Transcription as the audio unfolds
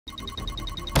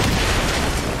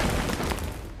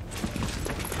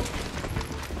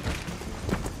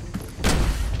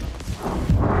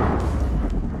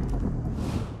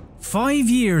5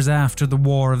 years after the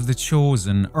War of the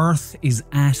Chosen, Earth is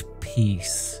at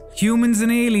peace. Humans and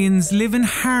aliens live in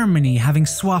harmony, having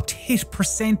swapped hit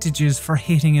percentages for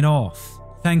hitting it off.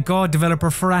 Thank God developer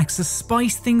Firaxis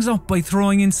spiced things up by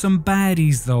throwing in some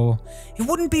baddies though. It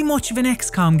wouldn't be much of an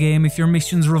XCOM game if your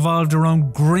missions revolved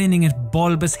around grinning at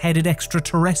bulbous-headed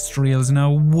extraterrestrials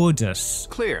now, would it?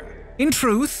 Clear. In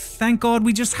truth, thank God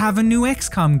we just have a new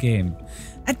XCOM game.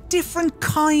 A different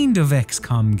kind of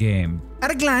XCOM game. At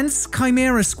a glance,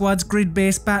 Chimera Squad's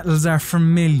grid-based battles are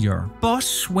familiar,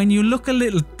 but when you look a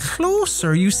little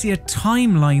closer, you see a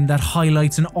timeline that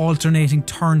highlights an alternating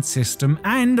turn system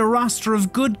and a roster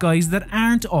of good guys that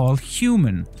aren't all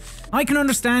human. I can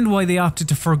understand why they opted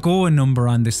to forgo a number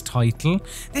on this title.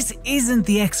 This isn't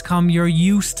the XCOM you're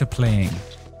used to playing.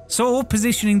 So,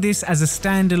 positioning this as a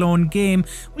standalone game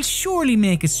will surely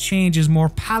make its changes more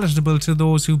palatable to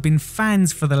those who've been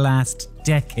fans for the last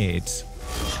decade.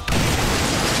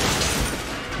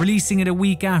 Releasing it a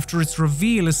week after its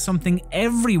reveal is something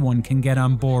everyone can get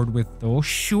on board with though,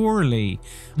 surely.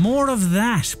 More of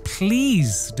that,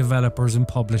 please, developers and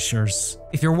publishers.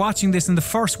 If you're watching this in the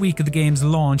first week of the game's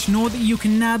launch, know that you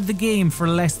can nab the game for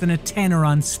less than $10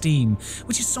 on Steam,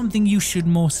 which is something you should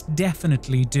most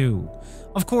definitely do.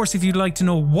 Of course, if you'd like to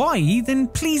know why, then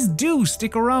please do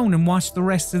stick around and watch the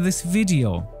rest of this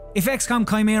video. If XCOM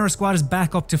Chimera Squad is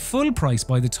back up to full price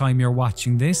by the time you're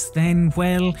watching this, then,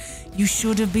 well, you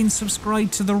should have been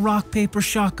subscribed to the Rock Paper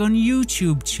Shotgun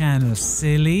YouTube channel,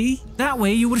 silly. That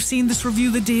way you would have seen this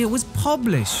review the day it was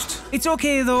published. It's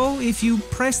okay though, if you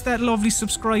press that lovely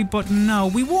subscribe button now,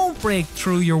 we won't break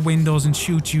through your windows and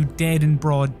shoot you dead in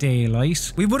broad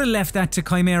daylight. We would have left that to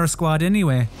Chimera Squad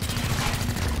anyway.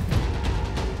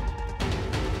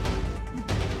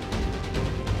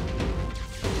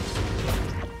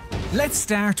 Let's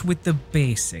start with the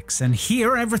basics, and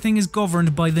here everything is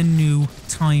governed by the new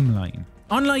timeline.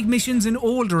 Unlike missions in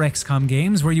older XCOM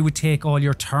games where you would take all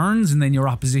your turns and then your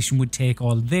opposition would take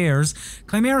all theirs,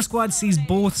 Chimera Squad sees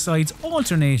both sides'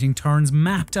 alternating turns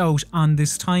mapped out on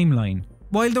this timeline.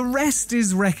 While the rest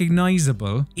is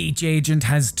recognisable, each agent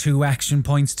has 2 action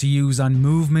points to use on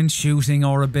movement, shooting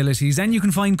or abilities, and you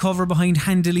can find cover behind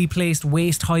handily placed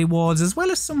waist-high walls as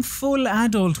well as some full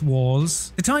adult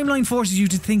walls. The timeline forces you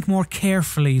to think more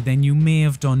carefully than you may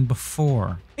have done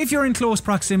before. If you're in close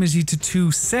proximity to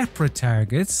 2 separate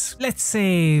targets, let's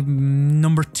say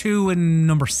number 2 and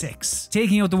number 6,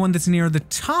 taking out the one that's near the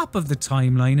top of the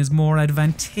timeline is more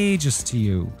advantageous to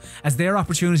you, as their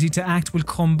opportunity to act will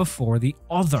come before the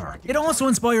other. It also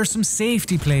inspires some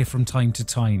safety play from time to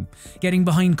time. Getting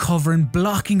behind cover and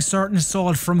blocking certain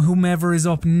assault from whomever is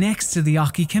up next to the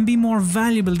Oki can be more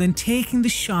valuable than taking the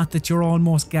shot that you're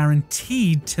almost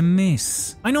guaranteed to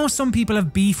miss. I know some people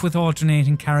have beef with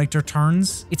alternating character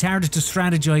turns. It's harder to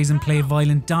strategize and play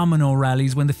violent domino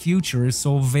rallies when the future is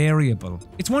so variable.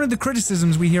 It's one of the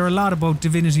criticisms we hear a lot about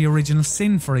Divinity Original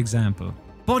Sin, for example.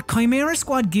 But Chimera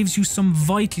Squad gives you some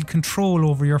vital control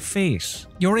over your fate.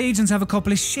 Your agents have a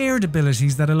couple of shared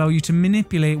abilities that allow you to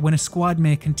manipulate when a squad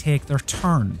mate can take their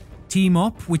turn. Team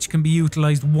Up, which can be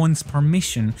utilised once per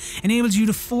mission, enables you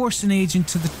to force an agent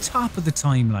to the top of the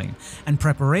timeline, and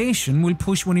Preparation will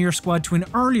push one of your squad to an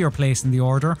earlier place in the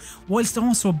order, whilst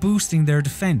also boosting their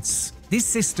defence. This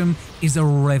system is a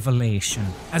revelation.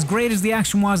 As great as the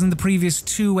action was in the previous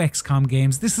 2 XCOM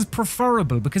games, this is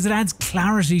preferable because it adds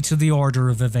clarity to the order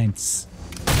of events.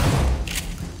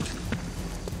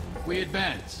 We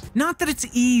advance. Not that it's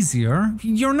easier,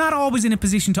 you're not always in a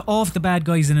position to off the bad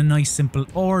guys in a nice simple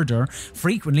order.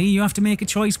 Frequently you have to make a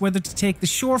choice whether to take the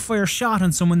surefire shot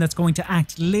on someone that's going to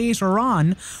act later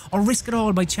on, or risk it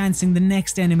all by chancing the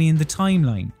next enemy in the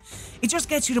timeline. It just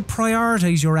gets you to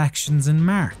prioritise your actions and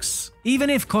marks. Even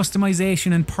if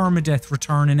customization and permadeath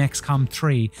return in XCOM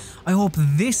 3, I hope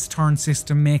this turn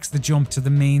system makes the jump to the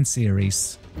main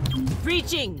series.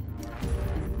 Breaching!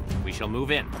 We shall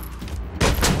move in.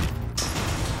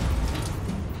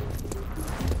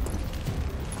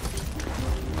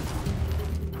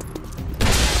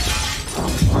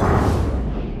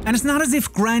 And it's not as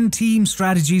if grand team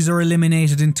strategies are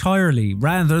eliminated entirely,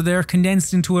 rather they're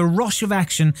condensed into a rush of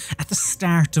action at the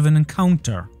start of an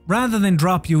encounter. Rather than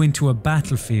drop you into a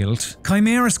battlefield,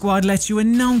 Chimera Squad lets you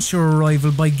announce your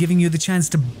arrival by giving you the chance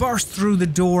to burst through the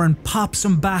door and pop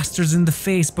some bastards in the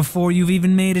face before you've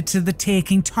even made it to the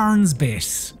taking turns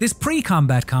bit. This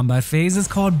pre-combat combat phase is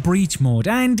called Breach Mode,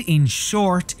 and in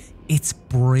short, it's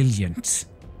brilliant.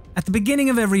 At the beginning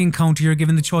of every encounter, you're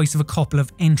given the choice of a couple of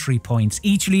entry points,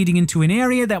 each leading into an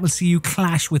area that will see you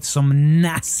clash with some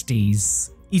nasties.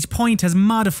 Each point has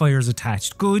modifiers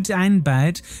attached, good and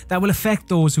bad, that will affect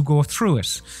those who go through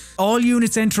it. All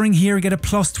units entering here get a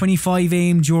plus 25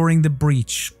 aim during the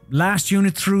breach. Last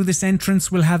unit through this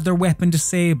entrance will have their weapon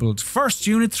disabled. First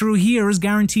unit through here is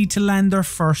guaranteed to land their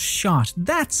first shot.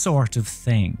 That sort of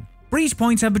thing. Breach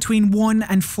points have between 1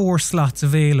 and 4 slots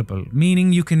available,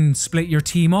 meaning you can split your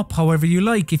team up however you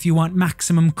like if you want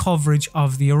maximum coverage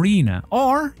of the arena.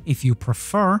 Or, if you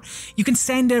prefer, you can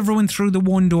send everyone through the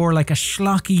one door like a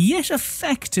schlocky yet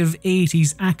effective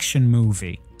 80s action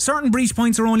movie. Certain breach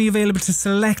points are only available to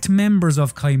select members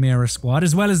of Chimera Squad,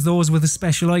 as well as those with a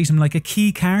special item like a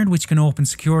key card which can open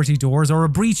security doors or a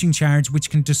breaching charge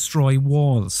which can destroy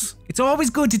walls. It's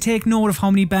always good to take note of how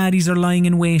many baddies are lying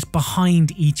in wait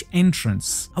behind each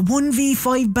entrance. A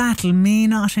 1v5 battle may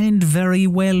not end very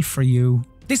well for you.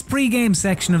 This pre-game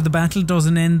section of the battle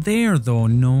doesn't end there though,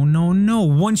 no.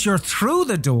 Once you're through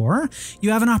the door,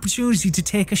 you have an opportunity to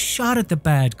take a shot at the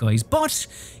bad guys, but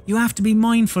you have to be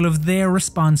mindful of their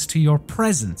response to your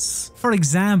presence. For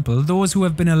example, those who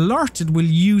have been alerted will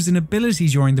use an ability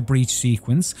during the breach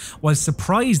sequence, while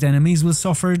surprised enemies will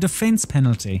suffer a defense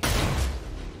penalty.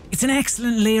 It's an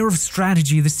excellent layer of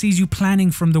strategy that sees you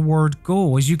planning from the word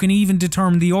go, as you can even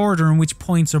determine the order in which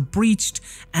points are breached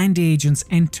and agents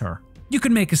enter. You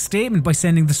can make a statement by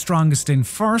sending the strongest in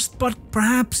first, but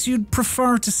perhaps you'd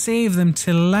prefer to save them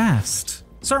till last.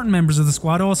 Certain members of the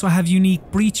squad also have unique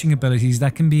breaching abilities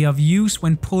that can be of use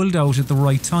when pulled out at the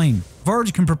right time.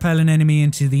 Verge can propel an enemy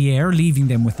into the air, leaving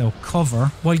them without cover,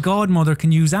 while Godmother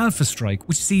can use Alpha Strike,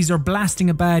 which sees her blasting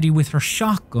a baddie with her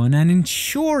shotgun and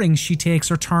ensuring she takes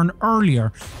her turn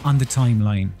earlier on the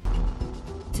timeline.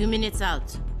 2 minutes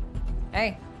out.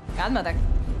 Hey, Godmother.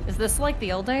 Is this like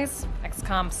the old days?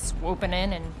 XCOM swooping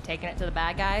in and taking it to the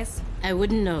bad guys? I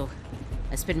wouldn't know.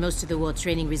 I spent most of the war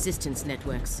training resistance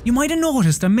networks. You might have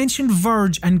noticed I mentioned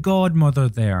Verge and Godmother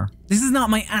there. This is not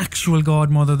my actual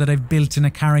Godmother that I've built in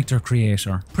a character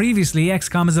creator. Previously,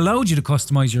 XCOM has allowed you to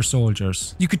customize your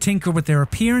soldiers. You could tinker with their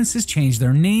appearances, change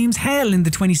their names. Hell, in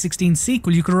the 2016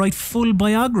 sequel, you could write full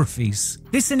biographies.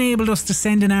 This enabled us to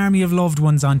send an army of loved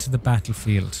ones onto the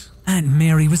battlefield. Aunt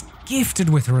Mary was gifted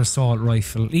with her assault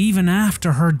rifle, even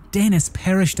after her Dennis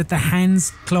perished at the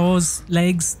hands, claws,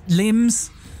 legs,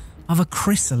 limbs of a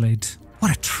chrysalid.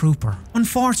 What a trooper.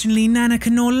 Unfortunately, Nana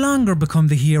can no longer become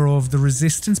the hero of the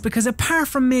resistance because apart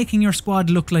from making your squad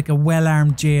look like a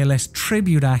well-armed JLS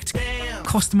tribute act,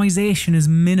 customization is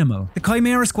minimal. The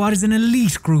Chimera Squad is an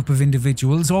elite group of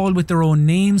individuals, all with their own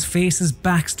names, faces,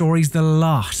 backstories, the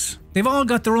lot. They've all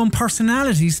got their own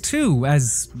personalities too,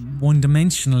 as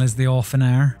one-dimensional as they often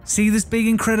are. See this big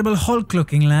incredible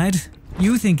Hulk-looking lad?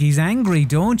 You think he's angry,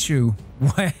 don't you?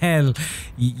 Well,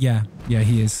 yeah,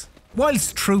 he is.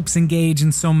 Whilst troops engage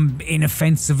in some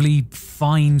inoffensively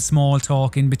fine small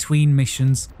talk in between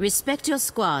missions. Respect your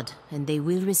squad, and they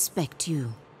will respect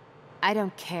you. I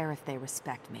don't care if they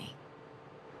respect me.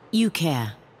 You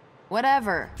care.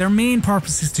 Whatever. Their main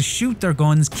purpose is to shoot their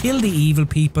guns, kill the evil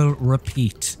people,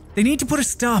 repeat. They need to put a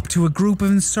stop to a group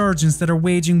of insurgents that are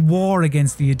waging war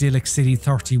against the idyllic City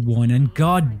 31, and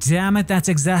god damn it, that's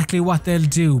exactly what they'll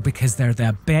do because they're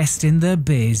the best in the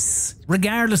biz.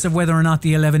 Regardless of whether or not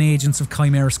the 11 agents of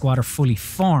Chimera Squad are fully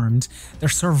formed, their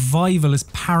survival is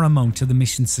paramount to the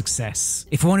mission's success.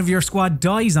 If one of your squad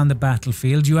dies on the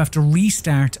battlefield, you have to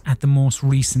restart at the most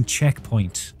recent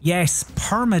checkpoint. Yes,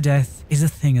 permadeath is a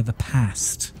thing of the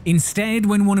past. Instead,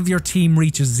 when one of your team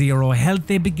reaches 0 health,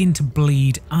 they begin to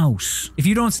bleed out. If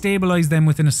you don't stabilize them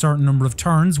within a certain number of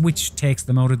turns, which takes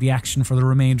them out of the action for the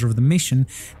remainder of the mission,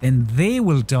 then they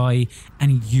will die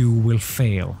and you will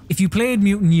fail. If you played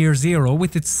Mutant Year Zero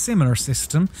with its similar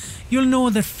system, you'll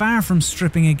know that far from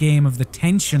stripping a game of the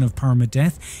tension of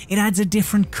permadeath, it adds a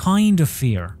different kind of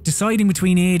fear. Deciding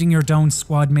between aiding your downed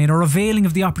squad mate or availing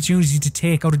of the opportunity to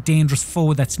take out a dangerous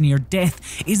foe that's near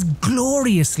death is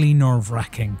gloriously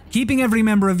nerve-wracking. Keeping every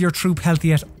member of your troop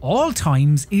healthy at all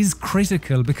times is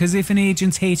critical because if an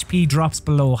agent's HP drops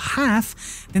below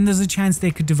half, then there's a chance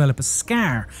they could develop a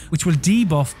scar, which will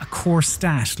debuff a core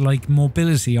stat like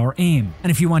mobility or aim.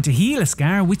 And if you want to heal a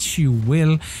scar, which you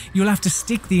will, you'll have to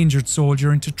stick the injured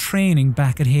soldier into training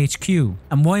back at HQ.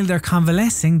 And while they're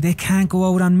convalescing, they can't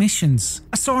go out on missions.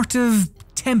 A sort of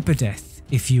temper-death,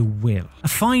 if you will. A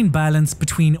fine balance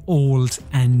between old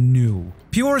and new.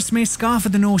 Purists may scoff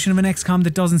at the notion of an XCOM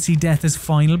that doesn't see death as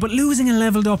final, but losing a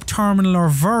leveled up Terminal or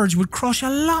Verge would crush a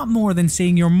lot more than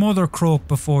seeing your mother croak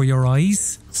before your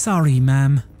eyes. Sorry,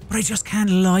 ma'am, but I just can't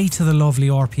lie to the lovely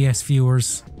RPS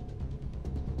viewers.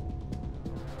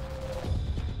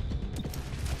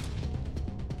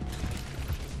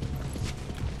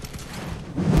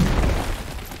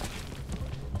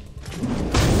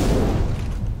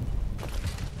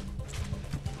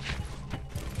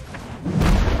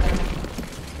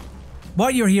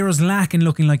 What your heroes lack in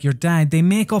looking like your dad, they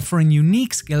make up for in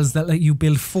unique skills that let you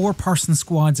build 4-person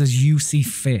squads as you see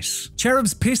fit.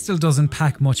 Cherub's pistol doesn't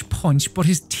pack much punch, but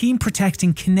his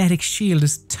team-protecting kinetic shield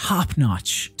is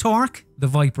top-notch. Torque, the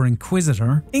Viper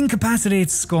Inquisitor,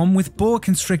 incapacitates Scum with boa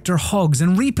constrictor hugs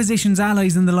and repositions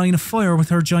allies in the line of fire with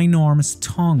her ginormous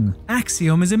tongue.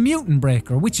 Axiom is a mutant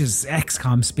breaker, which is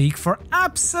XCOM speak for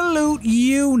absolute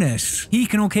unit. He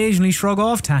can occasionally shrug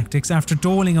off tactics after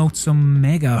doling out some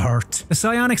mega hurt. The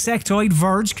psionic sectoid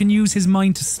Verge can use his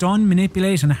mind to stun,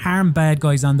 manipulate and harm bad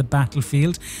guys on the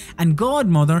battlefield, and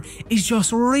Godmother is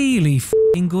just really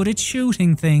f***ing good at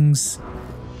shooting things.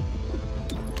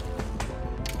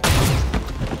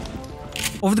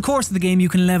 Over the course of the game, you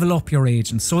can level up your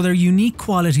agents, so their unique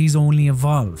qualities only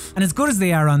evolve. And as good as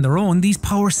they are on their own, these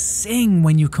powers sing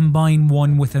when you combine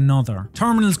one with another.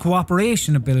 Terminal's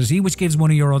cooperation ability, which gives one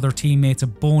of your other teammates a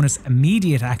bonus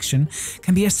immediate action,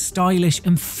 can be a stylish,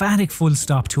 emphatic full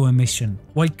stop to a mission.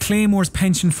 While Claymore's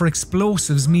penchant for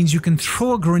explosives means you can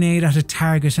throw a grenade at a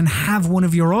target and have one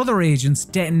of your other agents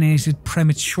detonated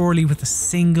prematurely with a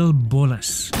single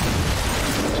bullet.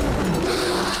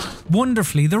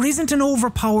 Wonderfully, there isn't an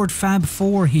overpowered Fab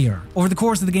 4 here. Over the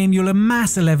course of the game, you'll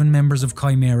amass 11 members of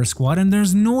Chimera Squad, and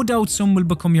there's no doubt some will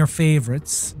become your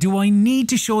favourites. Do I need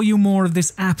to show you more of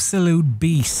this absolute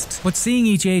beast? But seeing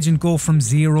each agent go from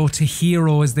 0 to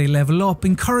hero as they level up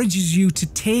encourages you to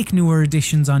take newer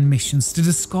additions on missions to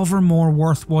discover more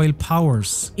worthwhile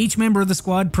powers. Each member of the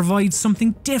squad provides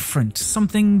something different,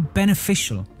 something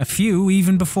beneficial. A few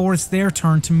even before it's their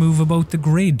turn to move about the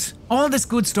grid. All this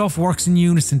good stuff works in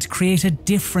unison to create a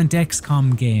different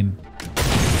XCOM game.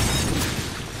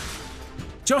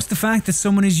 Just the fact that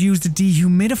someone has used a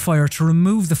dehumidifier to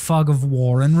remove the fog of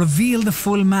war and reveal the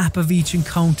full map of each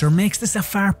encounter makes this a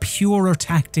far purer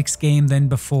tactics game than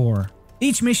before.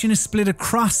 Each mission is split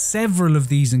across several of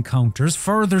these encounters,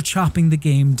 further chopping the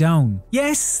game down.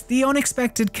 Yes, the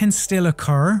unexpected can still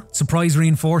occur. Surprise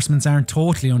reinforcements aren't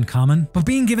totally uncommon, but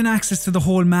being given access to the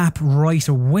whole map right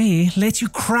away lets you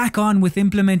crack on with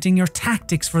implementing your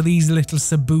tactics for these little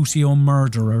Sabutio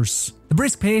murderers. The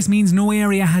brisk pace means no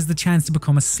area has the chance to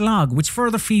become a slog, which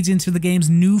further feeds into the game's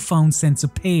newfound sense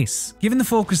of pace. Given the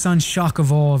focus on shock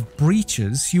of awe of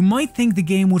breaches, you might think the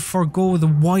game would forego the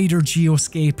wider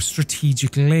geoscape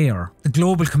strategic layer, the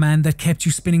global command that kept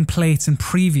you spinning plates in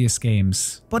previous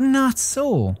games. But not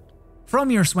so. From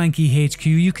your swanky HQ,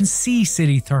 you can see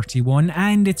City 31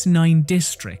 and its 9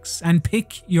 districts, and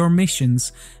pick your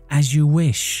missions as you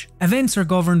wish. Events are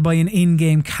governed by an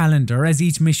in-game calendar, as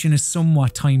each mission is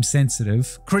somewhat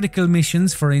time-sensitive. Critical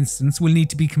missions, for instance, will need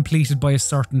to be completed by a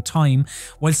certain time,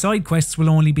 while side quests will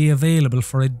only be available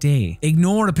for a day.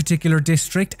 Ignore a particular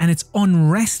district and its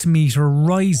unrest meter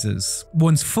rises.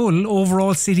 Once full,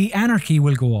 overall city anarchy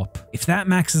will go up. If that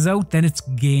maxes out, then it's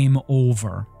game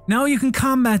over. Now you can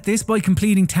combat this by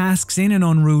completing tasks in an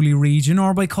unruly region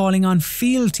or by calling on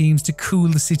field teams to cool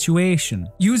the situation.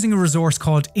 Using a resource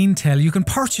called Intel, you can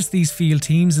purchase these field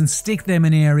teams and stick them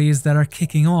in areas that are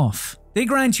kicking off. They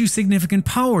grant you significant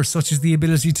powers, such as the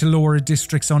ability to lower a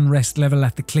district's unrest level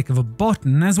at the click of a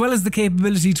button, as well as the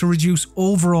capability to reduce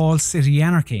overall city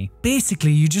anarchy.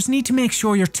 Basically, you just need to make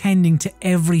sure you're tending to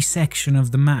every section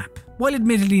of the map. While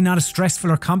admittedly not as stressful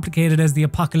or complicated as the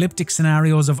apocalyptic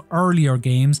scenarios of earlier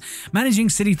games, managing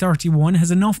City 31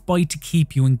 has enough bite to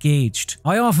keep you engaged.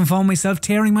 I often found myself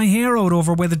tearing my hair out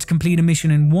over whether to complete a mission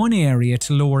in one area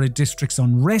to lower a district's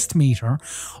unrest meter,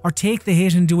 or take the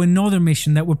hit and do another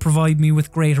mission that would provide me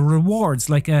with greater rewards,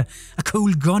 like a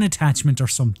cool gun attachment or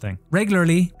something.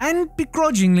 Regularly, and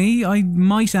begrudgingly I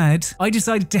might add, I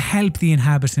decided to help the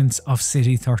inhabitants of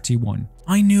City 31.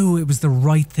 I knew it was the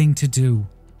right thing to do.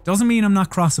 Doesn't mean I'm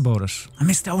not cross about it. I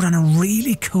missed out on a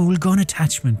really cool gun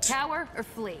attachment. Tower or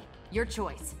flee? Your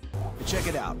choice. Check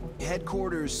it out.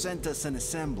 Headquarters sent us an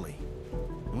assembly.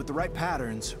 And with the right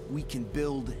patterns, we can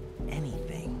build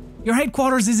anything. Your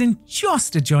headquarters isn't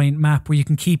just a giant map where you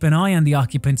can keep an eye on the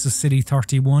occupants of City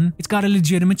 31. It's got a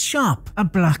legitimate shop, a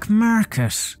black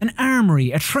market, an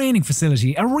armory, a training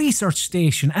facility, a research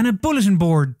station, and a bulletin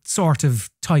board sort of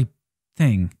type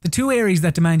thing. The two areas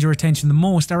that demand your attention the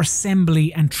most are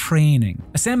assembly and training.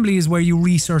 Assembly is where you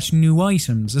research new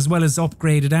items, as well as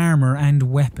upgraded armour and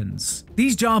weapons.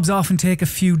 These jobs often take a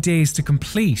few days to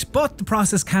complete, but the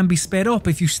process can be sped up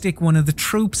if you stick one of the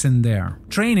troops in there.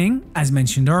 Training, as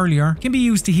mentioned earlier, can be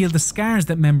used to heal the scars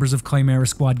that members of Chimera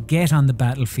Squad get on the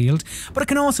battlefield, but it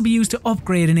can also be used to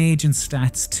upgrade an agent's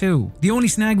stats too. The only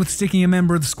snag with sticking a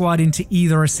member of the squad into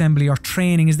either assembly or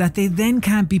training is that they then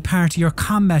can't be part of your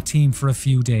combat team for a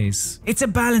few days. It's a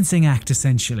balancing act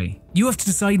essentially. You have to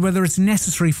decide whether it's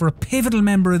necessary for a pivotal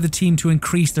member of the team to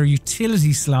increase their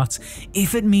utility slots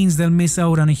if it means they'll miss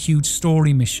out on a huge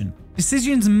story mission.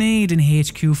 Decisions made in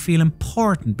HQ feel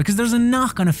important because there's a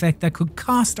knock-on effect that could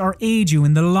cost or aid you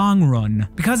in the long run.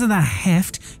 Because of that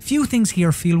heft, few things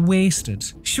here feel wasted.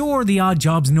 Sure, the odd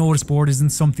jobs notice board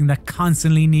isn't something that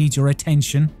constantly needs your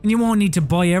attention, and you won't need to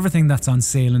buy everything that's on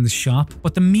sale in the shop,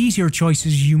 but the meteor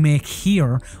choices you make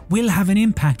here will have an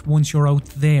impact once you're out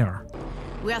there.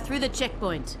 We are through the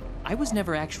checkpoint. I was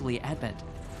never actually Advent.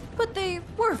 But they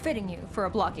were fitting you for a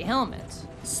blocky helmet.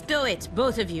 Stow it,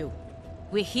 both of you.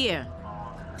 We're here.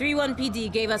 3-1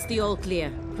 PD gave us the all clear.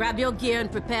 Grab your gear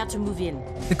and prepare to move in.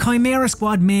 The Chimera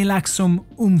Squad may lack some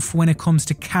oomph when it comes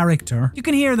to character. You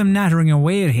can hear them nattering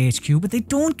away at HQ, but they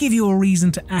don't give you a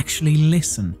reason to actually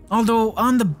listen. Although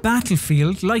on the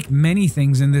battlefield, like many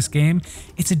things in this game,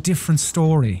 it's a different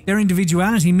story. Their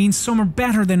individuality means some are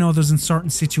better than others in certain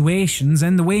situations,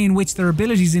 and the way in which their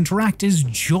abilities interact is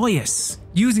joyous.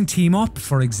 Using Team Up,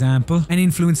 for example, and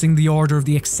influencing the order of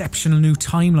the exceptional new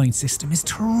timeline system is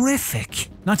terrific.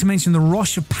 Not to mention the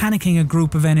rush of panicking a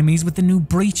group of enemies with the new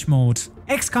breach mode.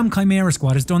 XCOM Chimera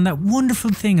Squad has done that wonderful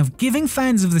thing of giving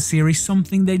fans of the series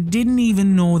something they didn't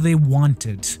even know they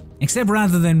wanted. Except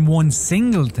rather than one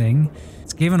single thing,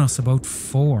 it's given us about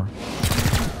 4.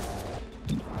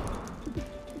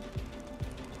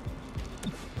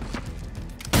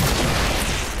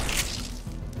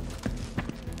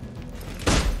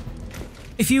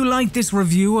 If you liked this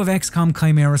review of XCOM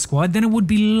Chimera Squad, then it would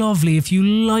be lovely if you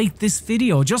liked this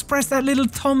video. Just press that little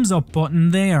thumbs up button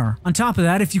there. On top of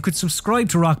that, if you could subscribe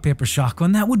to Rock Paper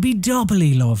Shotgun, that would be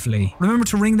doubly lovely. Remember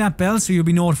to ring that bell so you'll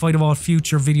be notified of all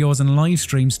future videos and live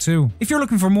streams too. If you're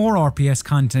looking for more RPS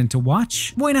content to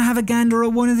watch, why not have a gander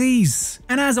at one of these?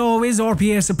 And as always,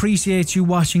 RPS appreciates you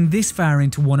watching this far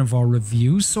into one of our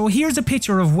reviews, so here's a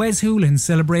picture of Wes Hoolahan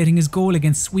celebrating his goal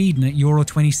against Sweden at Euro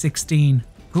 2016.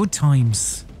 Good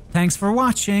times. Thanks for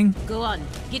watching. Go on,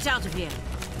 get out of here.